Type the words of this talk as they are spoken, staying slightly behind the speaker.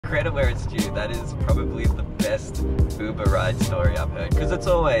credit where it's due. That is probably the best Uber ride story I've heard. Because it's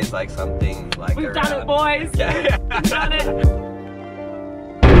always like something like We've done it, boys. Yeah. We've done it.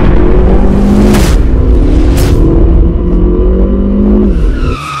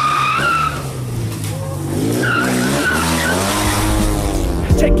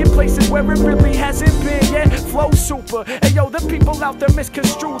 Taking places where it really hasn't been yet. Flow super, and yo, the people out there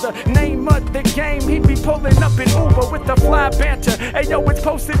misconstrue the name of the game. He'd be pulling up in Uber with the fly banter. And yo, it's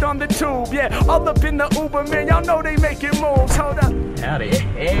posted on the tube, yeah. All up in the Uber, man, y'all know they making moves. Hold up. Howdy.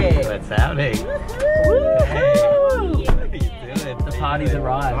 Hey, what's happening? Hey, how you doing? The party's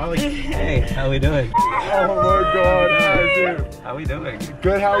arrived. Hey, how we doing? Oh my god, how's you? How we doing?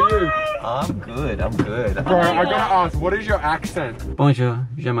 Good, how are you? I'm good, I'm good. Bro, I gotta ask, what is your accent? Bonjour,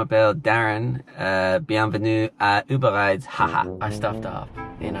 je m'appelle Darren. Bienvenue à Uber Rides. Haha. I stuffed up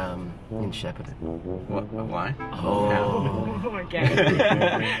in Shepparton. Why? Oh.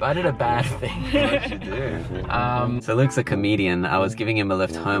 Okay. I did a bad thing. What'd you do? So Luke's a comedian. I was giving him a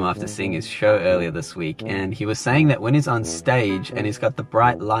lift home after seeing his show earlier this week, and he was saying that when he's on stage and he's got the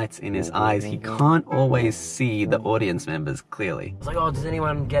bright lights in his eyes, he can't always see the audience members clearly. I was like, oh, does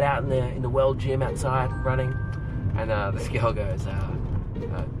anyone get out in the world gym outside running? And this girl goes,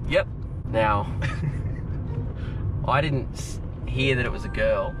 yep. Now, I didn't hear that it was a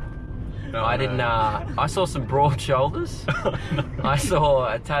girl. No, I didn't, I saw some broad shoulders. I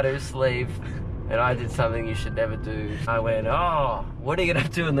saw a tattoo sleeve, and I did something you should never do. I went, oh, what are you gonna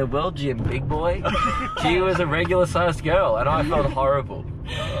do in the world gym, big boy? She was a regular sized girl, and I felt horrible.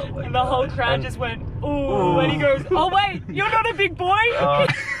 And the whole crowd just went, ooh, and he goes, oh wait, you're not a big boy?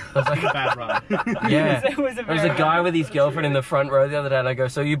 It was like a bad run. Yeah. It was a guy with his girlfriend in the front row the other day, and I go,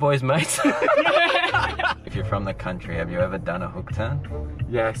 so you boys mates? If you're from the country, have you ever done a hook turn?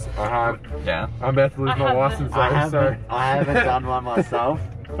 Yes, I have. Yeah. I'm about to lose my license though, so... I haven't done one myself,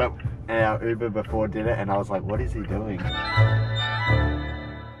 but our Uber before did it, and I was like, what is he doing?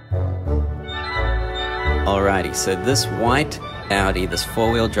 Alrighty, so this white Audi, this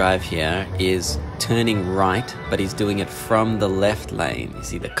four-wheel drive here, is turning right, but he's doing it from the left lane. You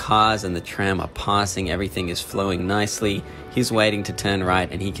see the cars and the tram are passing, everything is flowing nicely. He's waiting to turn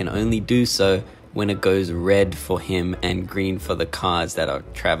right, and he can only do so when it goes red for him and green for the cars that are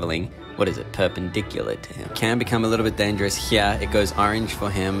traveling, what is it, perpendicular to him. Can become a little bit dangerous here. It goes orange for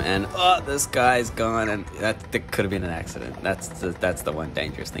him, and oh, this guy's gone, and that could have been an accident. That's the one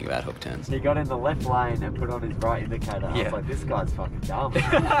dangerous thing about hook turns. He got in the left lane and put on his right indicator. I was like, this guy's fucking dumb.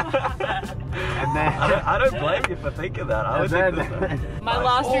 And then I don't blame you for thinking that. I was My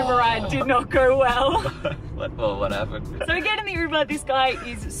last Uber ride did not go well. What happened? So we get in the Uber, this guy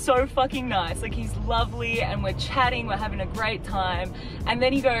is so fucking nice. Like, he's lovely, and we're chatting, we're having a great time. And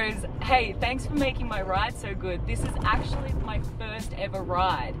then he goes, hey, thanks for making my ride so good. This is actually my first ever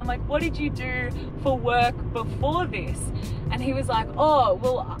ride. I'm like, what did you do for work before this? And he was like, oh,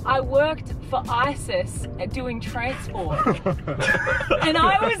 well, I worked for ISIS at doing transport. And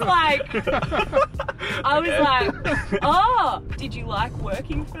I was like, oh, did you like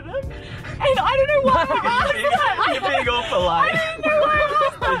working for them? And I don't know why I asked that. You're being all polite. I don't know why I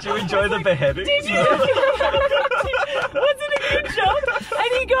asked that. Did you enjoy the beheading? Did you? Was it a good job?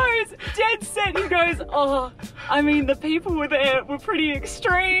 And he goes, dead set, he goes, oh, I mean, the people were there were pretty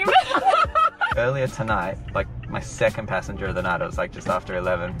extreme. Earlier tonight, like my second passenger of the night, it was like just after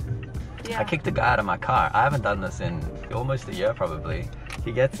 11. Yeah. I kicked a guy out of my car. I haven't done this in almost a year probably.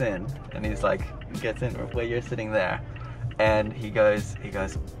 He gets in and he's like, where you're sitting there. And he goes,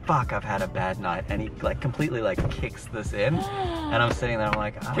 fuck, I've had a bad night. And he like completely like kicks this in. And I'm sitting there, I'm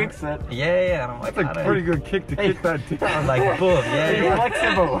like, kicks it? Yeah. And I'm like, that's a pretty good kick to kick that down. I'm like, boom, yeah.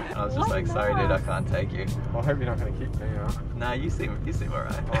 Flexible. And I was just like, sorry dude, I can't take you. I hope you're not gonna kick me, huh? Nah, you seem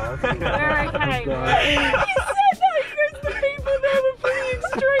alright. Oh, that's good. We're okay. He said that, he goes, the people there were pretty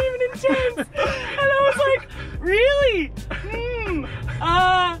extreme and intense. And I was like, really?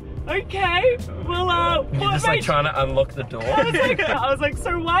 Okay. Well, You're what just made like trying to unlock the door. I was like,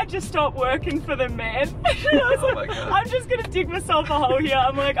 so why'd you stop working for them, man? I was Oh like, my God. I'm just gonna dig myself a hole here.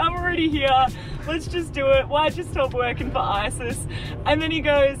 I'm like, I'm already here. Let's just do it. Why'd you stop working for ISIS? And then he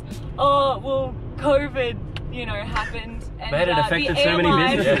goes, oh, well, COVID, you know, happened. And, Man, it affected the so many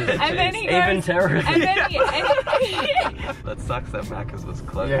airline- businesses. And then he Even goes, terrorism. And then That sucks that Macca's was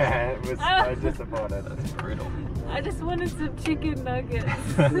closed. Yeah, it was so disappointed. That's brutal. I just wanted some chicken nuggets.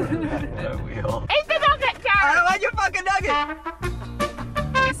 No, we all. Eat the nugget, Jared! I don't want your fucking nugget!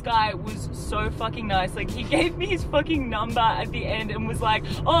 This guy was so fucking nice. Like, he gave me his fucking number at the end and was like,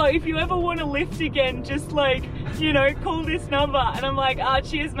 oh, if you ever want to lift again, just like, you know, call this number. And I'm like,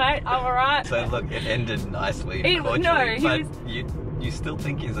 cheers, mate. I'm alright. So look, it ended nicely, It- cordially, no, he but was- you you still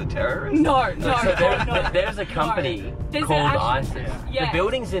think he's a terrorist? No. There's a company There's called actually- ISIS. yeah. The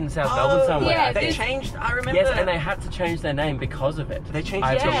building's in South Melbourne somewhere. yeah, They there's- changed, I remember. Yes, and they had to change their name because of it. They changed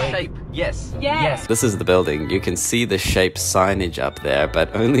I the believe. shape. Yes. Yeah. Yes. This is the building. You can see the shape signage up there,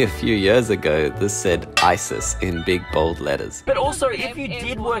 but only a few years ago, this said ISIS in big bold letters. But also, if Air- you did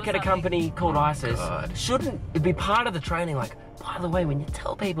airport work or at a something. company called ISIS, God. shouldn't it be part of the training? Like, by the way, when you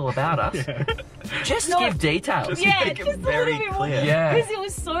tell people about us, just No. give details. Yeah, Make it just a very little bit clear. more. Yeah. Because it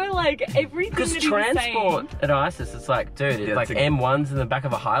was so like everything Because that he was transport saying. at ISIS, it's like, dude, it's Yeah, like it's a- M1s in the back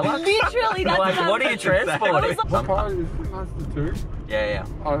of a Hilux. Literally, that's Like, what are you transporting? I was like, What car is it? Mazda 2? Yeah.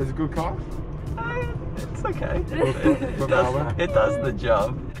 Oh, it's a good car? It's okay. For Melbourne? It does the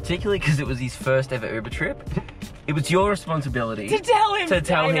job. Particularly because it was his first ever Uber trip. It was your responsibility to tell him.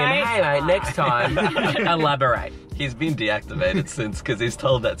 hey mate, next time, elaborate. He's been deactivated since because he's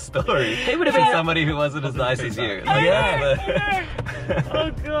told that story. He would have to been somebody who wasn't as nice as you. Yeah. Oh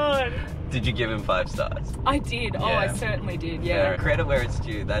god. Did you give him 5 stars? I did. Oh, I Yeah. certainly did. Yeah. Yeah. Credit where it's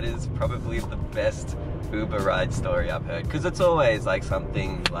due. That is probably the best Uber ride story I've heard. Because it's always like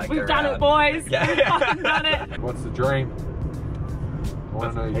something like We've around... done it, boys. Yeah. We've fucking done it. What's the dream? I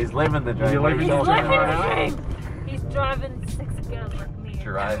want to know. He's living the dream. You're living He's the living dream the right now. dream. He's driving 6 girls like me.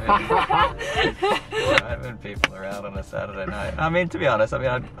 Driving people around on a Saturday night. I mean, to be honest,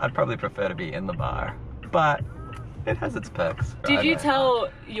 I'd probably prefer to be in the bar. But it has its perks. Did you Right? tell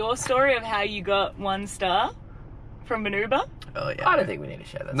your story of how you got 1 star from an Uber? Oh, yeah. I don't think we need to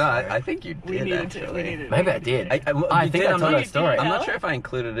share that No, story. I think you did, actually. Maybe I did. I I think you I did, told that story. I'm not sure if I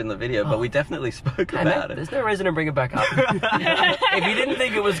included it in the video, but we definitely spoke Hey, about mate, it. there's no reason to bring it back up. If you didn't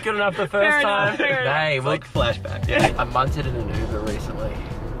think it was good enough the first Fair enough, time, fair enough. hey, It's well, like flashback. Yeah. I munted in an Uber recently,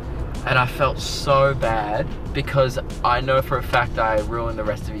 and I felt so bad because I know for a fact I ruined the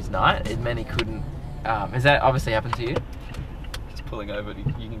rest of his night. It meant he couldn't. Has that obviously happened to you? Just pulling over, you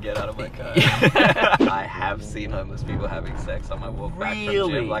can get out of my car. I have seen homeless people having sex on my walk back from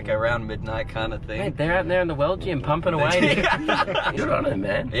Really? gym, like around midnight kind of thing. Mate, they're out there in the well gym pumping away. Good on him,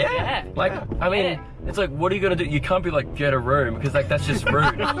 man. Yeah. Like, I mean, Yeah. it's like, what are you gonna do? You can't be like, get a room, because like that's just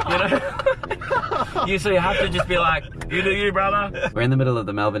rude, you know? So you have to just be like, you do you, brother. We're in the middle of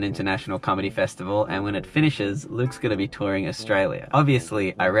the Melbourne International Comedy Festival, and when it finishes, Luke's going to be touring Australia.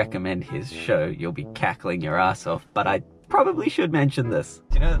 Obviously, I recommend his show. You'll be cackling your ass off, but I probably should mention this.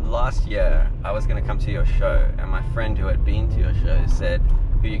 Do you know, last year, I was going to come to your show, and my friend who had been to your show said,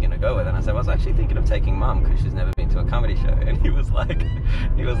 who are you going to go with? And I said, well, I was actually thinking of taking Mum, because she's never been to a comedy show. And he was like,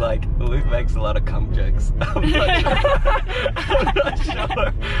 Luke makes a lot of cum jokes.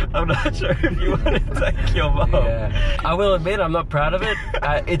 I'm not sure if you want to take your mum. Yeah. I will admit, I'm not proud of it.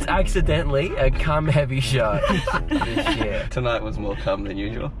 It's accidentally a cum-heavy show this year. Tonight was more cum than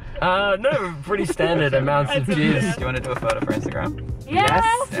usual. No, pretty standard amounts of Do jizz. you want to do a photo for Instagram? Yes!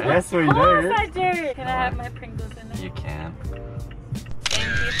 Yes, we Of course do. I do! Can I have my Pringles in You it? can.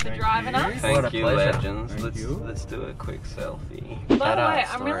 Thank you for driving us. Thank What a you, pleasure. legends. Thank you. Let's do a quick selfie. By the Shout out, way,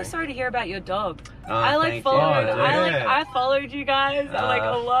 I'm really story. sorry to hear about your dog. Oh, I like thank you. followed. Oh, I followed you guys like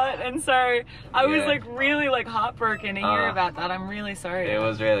a lot, and so I was Yeah. like really like heartbroken to hear Uh, about that. I'm really sorry. It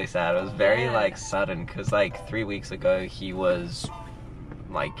was really sad. It was very Yeah. like sudden because like 3 weeks ago he was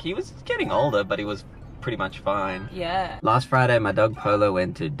getting older, but he was pretty much fine. Yeah. Last Friday, my dog Polo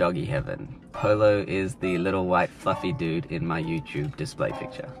went to doggy heaven. Polo is the little white fluffy dude in my YouTube display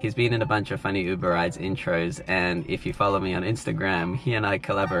picture. He's been in a bunch of funny Uber Rides intros, and if you follow me on Instagram, he and I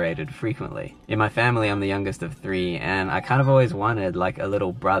collaborated frequently. In my family, I'm the youngest of 3, and I kind of always wanted like a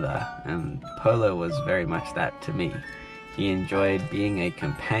little brother, and Polo was very much that to me. He enjoyed being a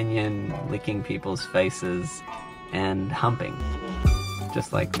companion, licking people's faces, and humping.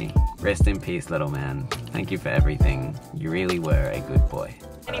 Just like me. Rest in peace, little man. Thank you for everything. You really were a good boy.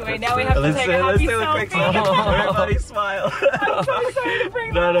 Anyway, now we have to take a happy selfie. Everybody smile. I'm so sorry to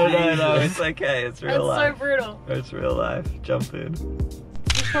bring No, that no, up. no, no. It's okay. It's real That's so life. brutal. It's real life. Jump in.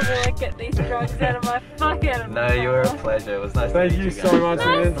 You probably like get these drugs out of my fucking No, you were a pleasure. It was nice Thank to meet you you guys. so much, Nice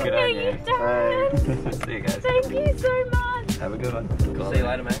man. to Good on meet you. you, Dad! See you guys. Thank you so much! Have a good one. See you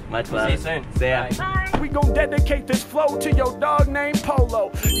later, mate. Much See love. you soon. See ya. Bye! We gon' dedicate this flow to your dog named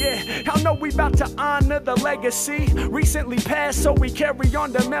Polo. Yeah, I know we about to honor the legacy recently passed, so we carry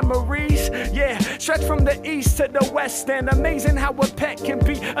on the memories. Yeah, stretch from the east to the west, and amazing how a pet can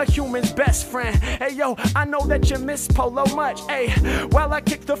be a human's best friend. Hey yo, I know that you miss Polo much. Hey, while I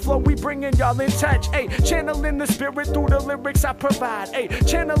kick the flow, we bringing y'all in touch. Hey, channeling the spirit through the lyrics I provide. Hey,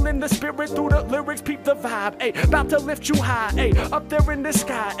 channeling the spirit through the lyrics, peep the vibe. Hey, about to lift you high. high, ayy, up there in the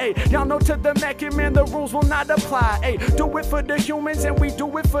sky, ayy. Y'all know to the Mac, man, the rules will not apply, ayy. Do it for the humans and we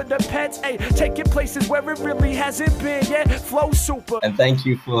do it for the pets, ayy. Take it places where it really hasn't been yet. Flow super. And thank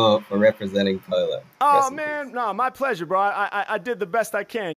you for representing Polo. Oh man, no, my pleasure, bro. I did the best I can.